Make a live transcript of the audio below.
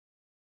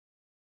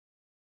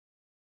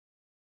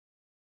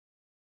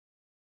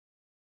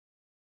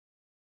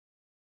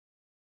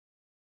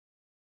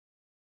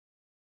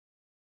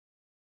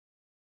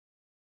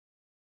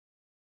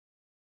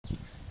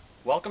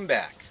Welcome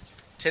back.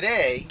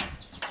 Today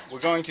we're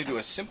going to do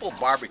a simple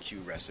barbecue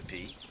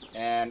recipe,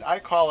 and I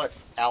call it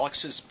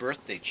Alex's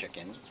birthday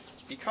chicken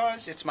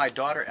because it's my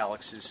daughter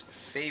Alex's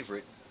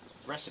favorite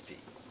recipe.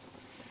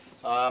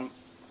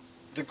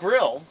 The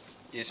grill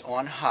is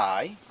on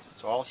high,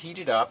 it's all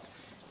heated up,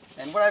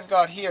 and what I've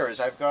got here is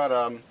I've got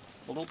a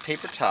little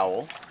paper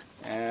towel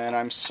and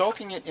I'm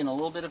soaking it in a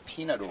little bit of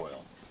peanut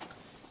oil.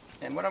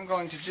 And what I'm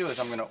going to do is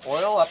I'm going to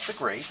oil up the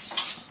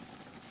grates,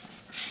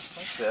 just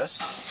like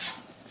this.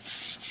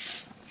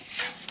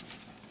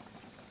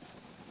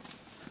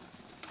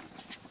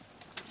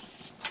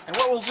 And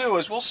what we'll do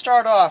is we'll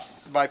start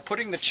off by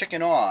putting the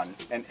chicken on,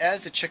 and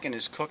as the chicken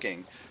is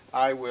cooking,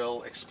 I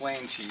will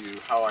explain to you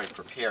how I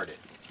prepared it.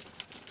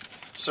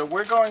 So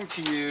we're going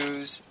to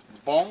use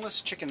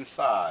boneless chicken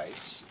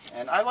thighs,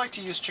 and I like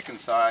to use chicken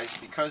thighs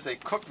because they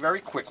cook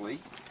very quickly,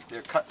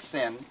 they're cut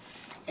thin,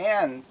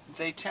 and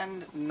they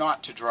tend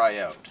not to dry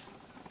out.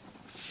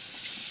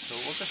 So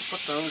we'll just put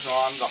those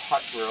on the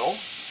hot grill.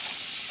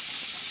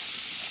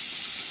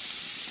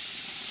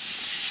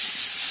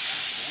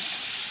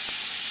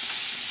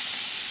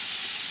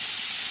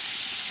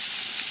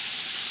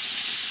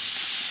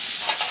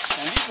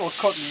 And these will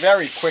cook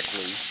very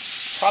quickly,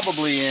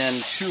 probably in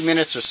 2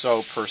 minutes or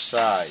so per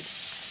side.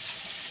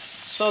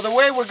 So the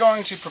way we're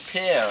going to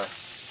prepare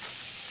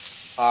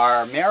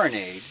our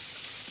marinade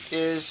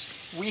is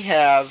we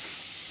have,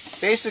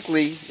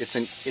 basically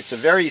it's a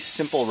very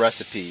simple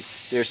recipe.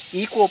 There's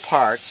equal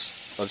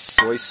parts of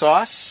soy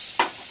sauce,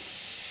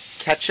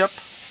 ketchup,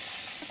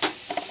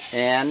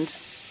 and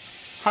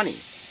honey.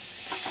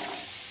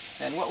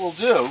 And what we'll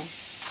do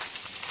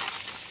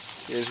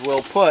is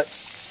we'll put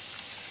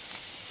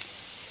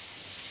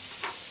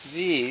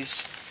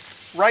these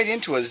right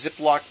into a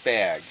Ziploc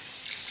bag.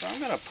 So I'm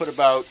going to put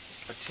about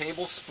a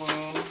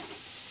tablespoon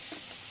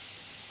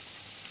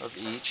of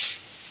each,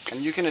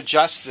 and you can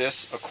adjust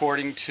this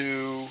according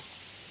to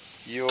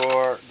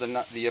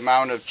the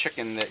amount of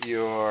chicken that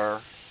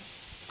you're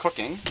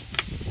cooking.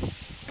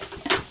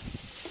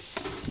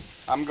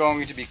 I'm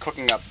going to be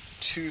cooking up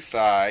 2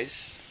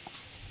 thighs.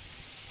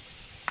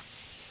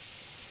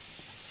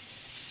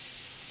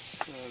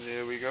 So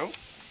there we go.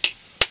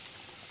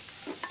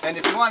 And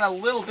if you want a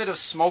little bit of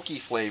smoky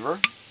flavor,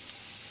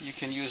 you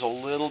can use a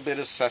little bit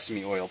of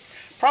sesame oil.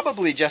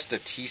 Probably just a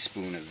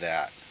teaspoon of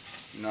that.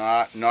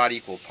 Not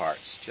equal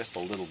parts, just a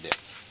little bit.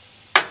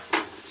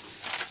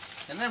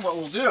 And then what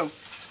we'll do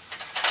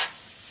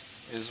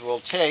is we'll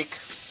take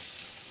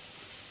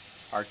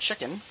our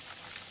chicken,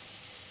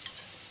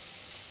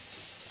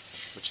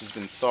 which has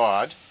been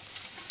thawed.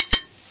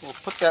 We'll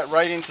put that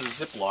right into the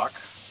Ziploc,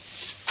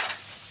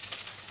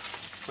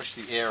 push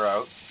the air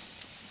out,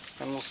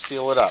 and we'll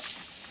seal it up.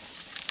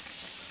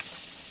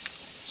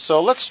 So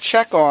let's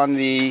check on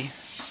the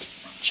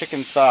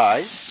chicken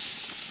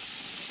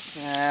thighs,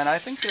 and I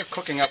think they're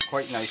cooking up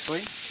quite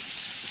nicely.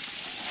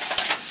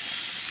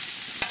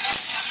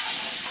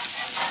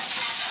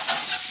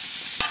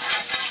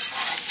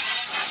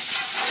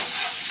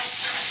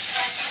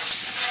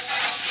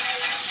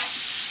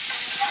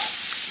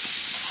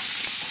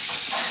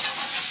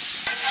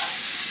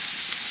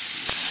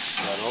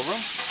 That over.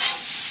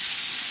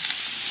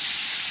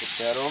 Put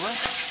that over.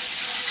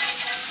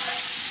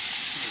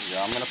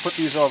 I'm going to put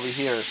these over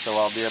here so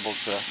I'll be able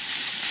to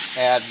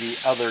add the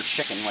other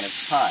chicken when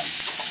it's time.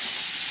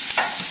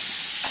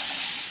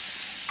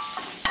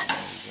 There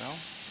we go.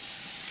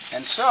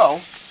 And so,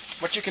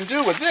 what you can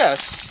do with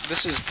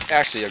this is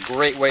actually a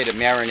great way to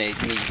marinate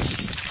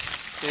meats,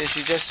 is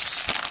you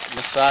just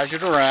massage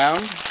it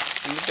around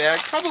in the bag,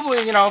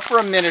 probably, for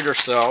a minute or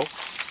so.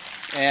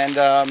 And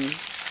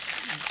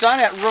done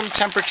at room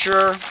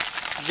temperature,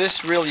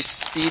 this really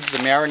speeds the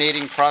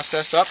marinating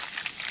process up.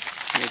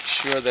 Make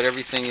sure that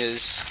everything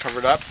is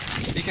covered up.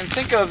 You can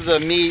think of the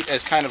meat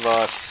as kind of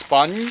a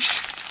sponge.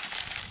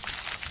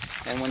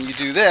 And when you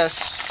do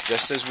this,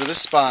 just as with a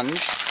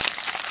sponge,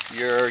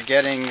 you're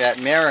getting that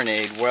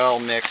marinade well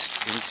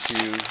mixed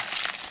into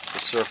the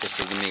surface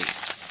of the meat.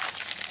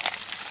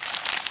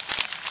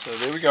 So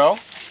there we go.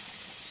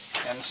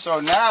 And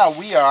so now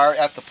we are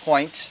at the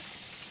point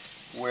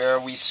where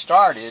we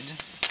started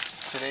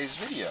today's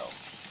video.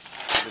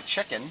 The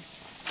chicken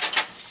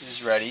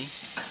is ready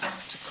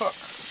to cook.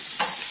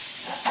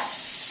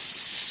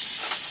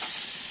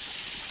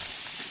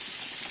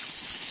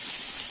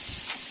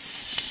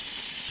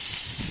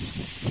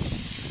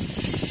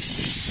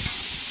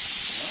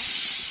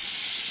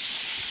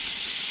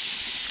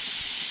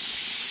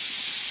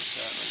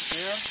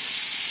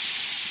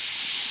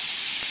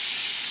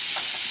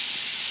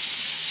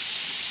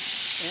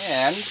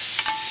 And we'll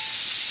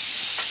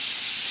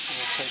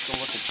take a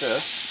look at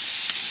this.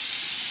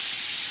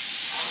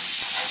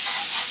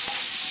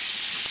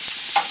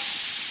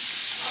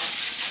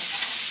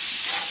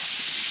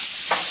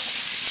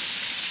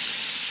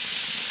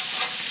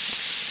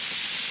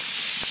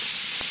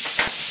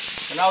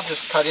 And I'll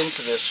just cut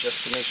into this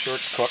just to make sure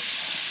it's cooked.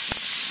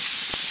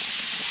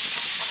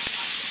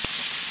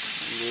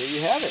 And there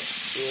you have it.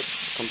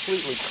 It's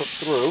completely cooked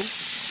through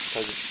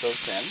because it's so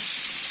thin.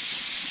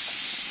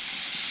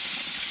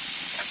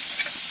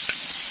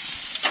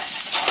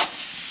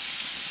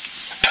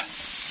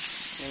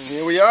 And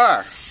here we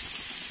are.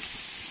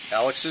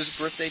 Alex's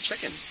birthday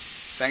chicken.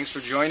 Thanks for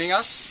joining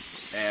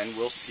us, and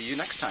we'll see you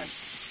next time.